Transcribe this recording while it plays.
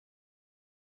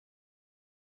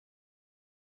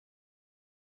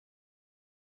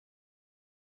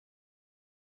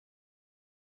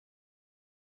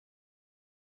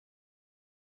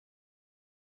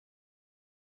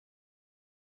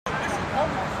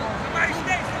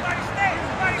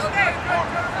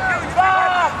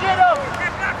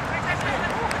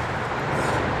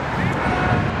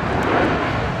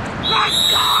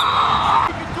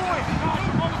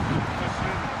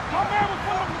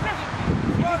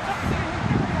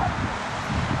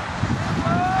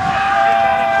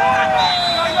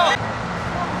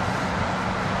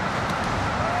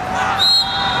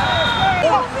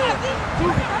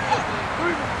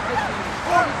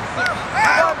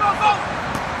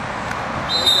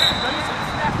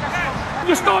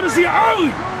the starters here early.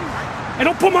 And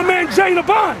don't put my man Jay in a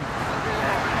bind.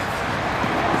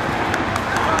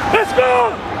 Let's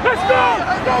go! Let's go!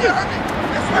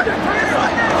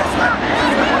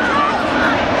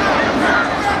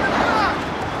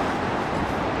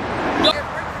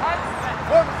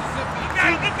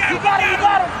 You got him!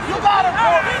 You got him!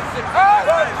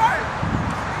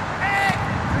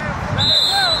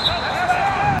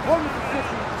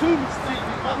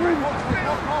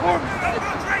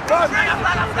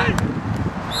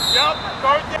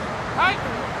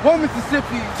 One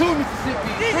Mississippi, two Mississippi,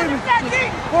 three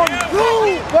Mississippi, four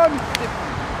Mississippi, five Mississippi.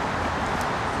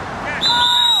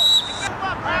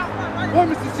 One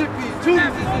Mississippi, two Mississippi, three Mississippi, four Mississippi, five Mississippi. One Mississippi, two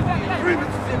Mississippi, three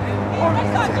Mississippi, four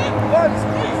Mississippi, five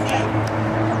Mississippi.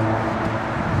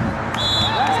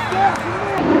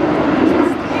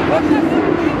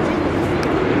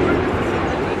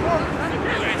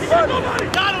 Nobody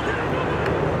got him!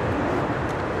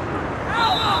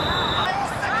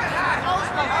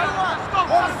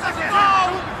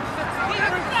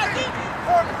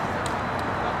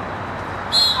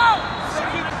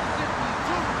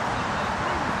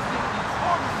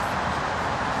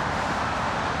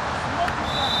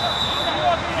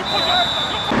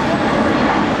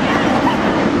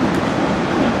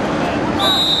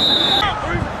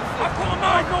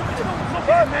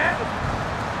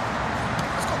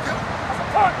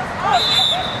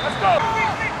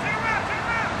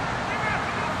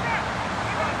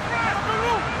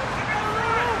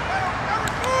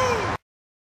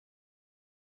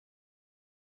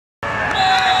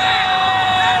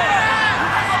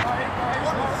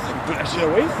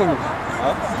 Away from me.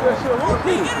 Huh?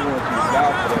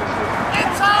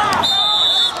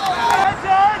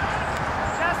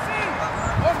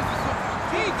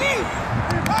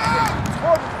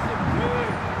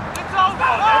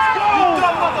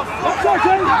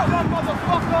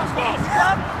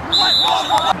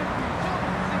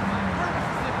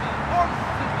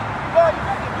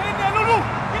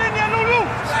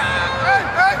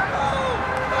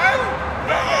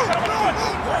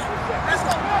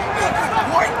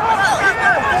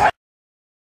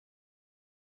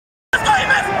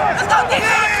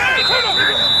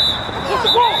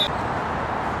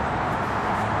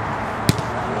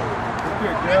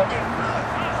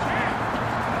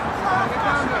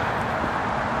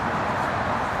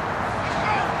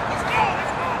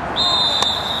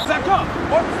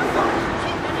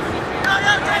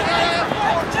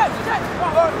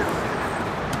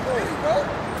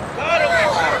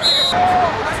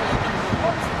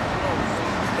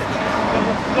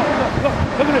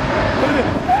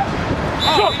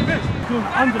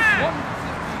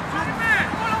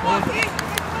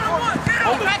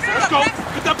 Let's go.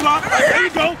 Get that block. There you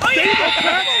go. There you go.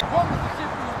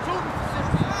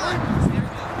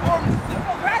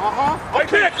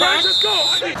 Okay, Crash, let's go.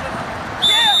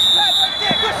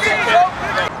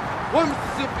 One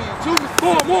Mississippi, two Mississippi.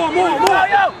 More.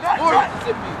 Four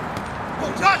Mississippi.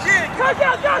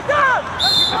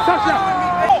 Touchdown.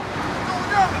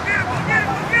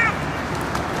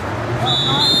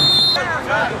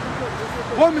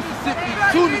 One Mississippi,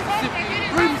 two Mississippi,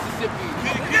 three Mississippi.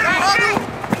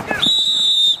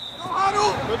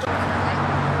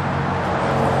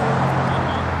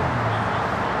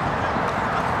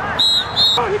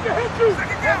 Oh, he can hit you.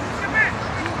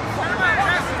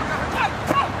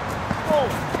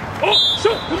 Oh,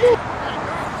 shoot. Move.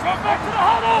 Go back to the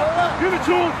huddle. Give it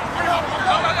to him.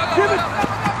 Give it.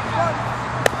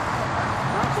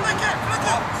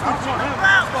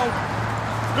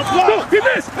 Good block. Go, he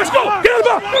missed. Let's go. Get him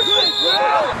up.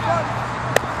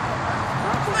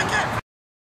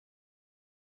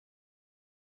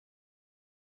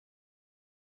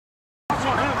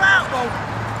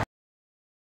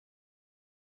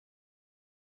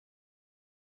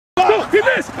 Go, he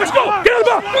missed. Let's go. Get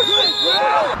him up.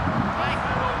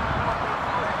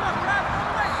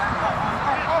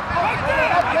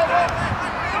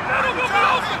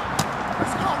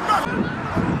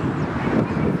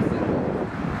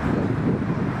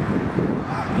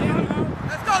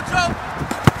 Let's go, Joe!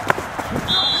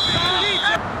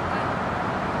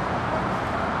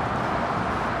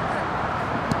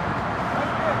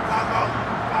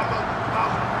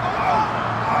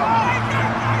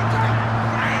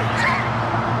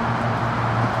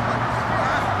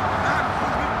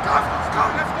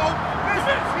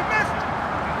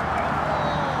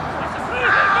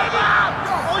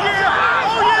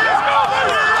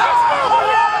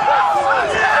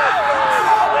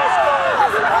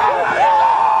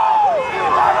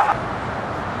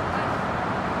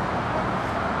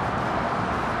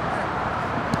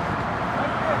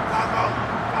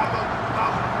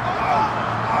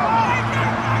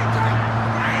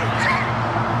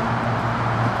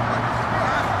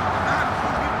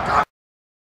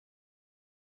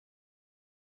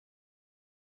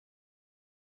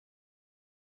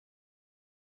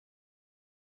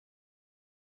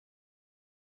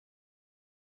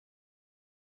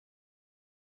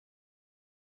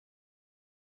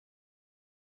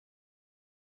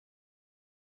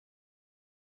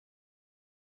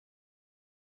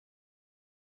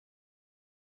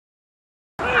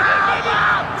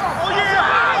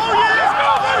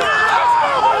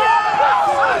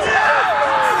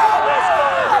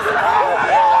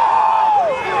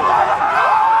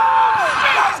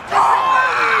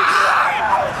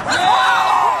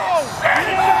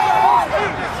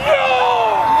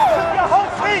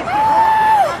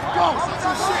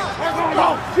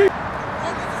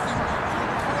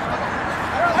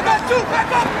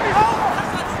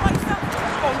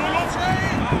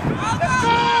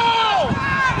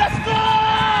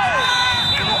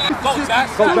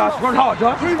 Go, Josh. Run hard,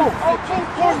 Josh.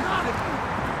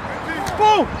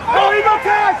 Boom! Oh, he no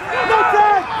tag! No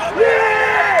tag!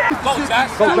 Yeah!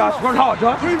 Go, Josh. Run hard,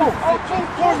 Josh.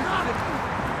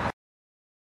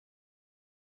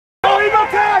 Oh, he no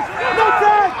tag! No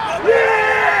tag! Yeah!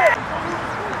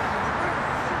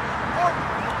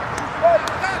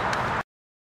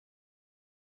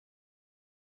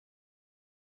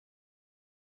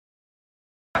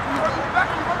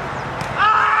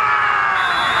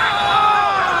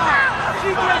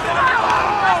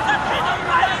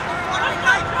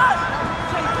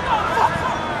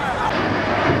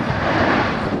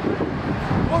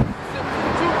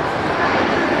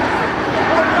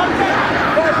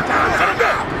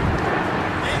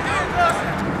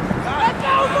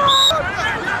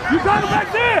 You got him back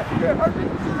there!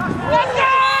 Let's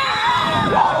go!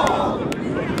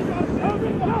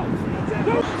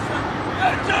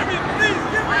 Jeremy, please,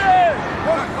 give me it!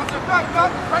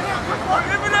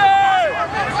 Give me it!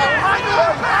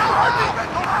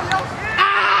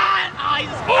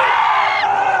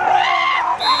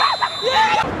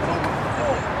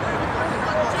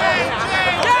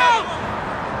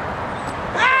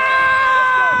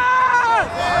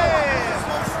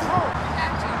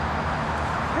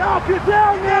 Get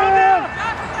down there!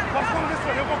 Come this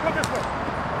way, he'll come this way.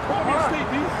 Come on, stay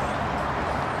deep.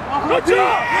 Good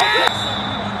job!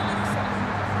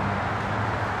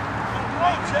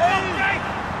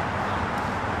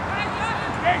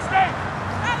 Stay.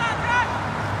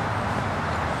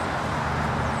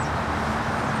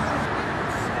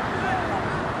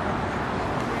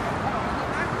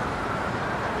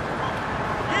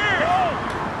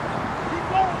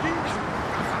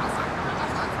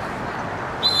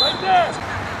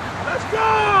 Let's go!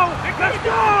 Let's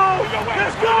go!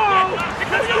 Let's go!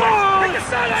 Let's go!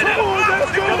 Come on,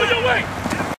 let's go!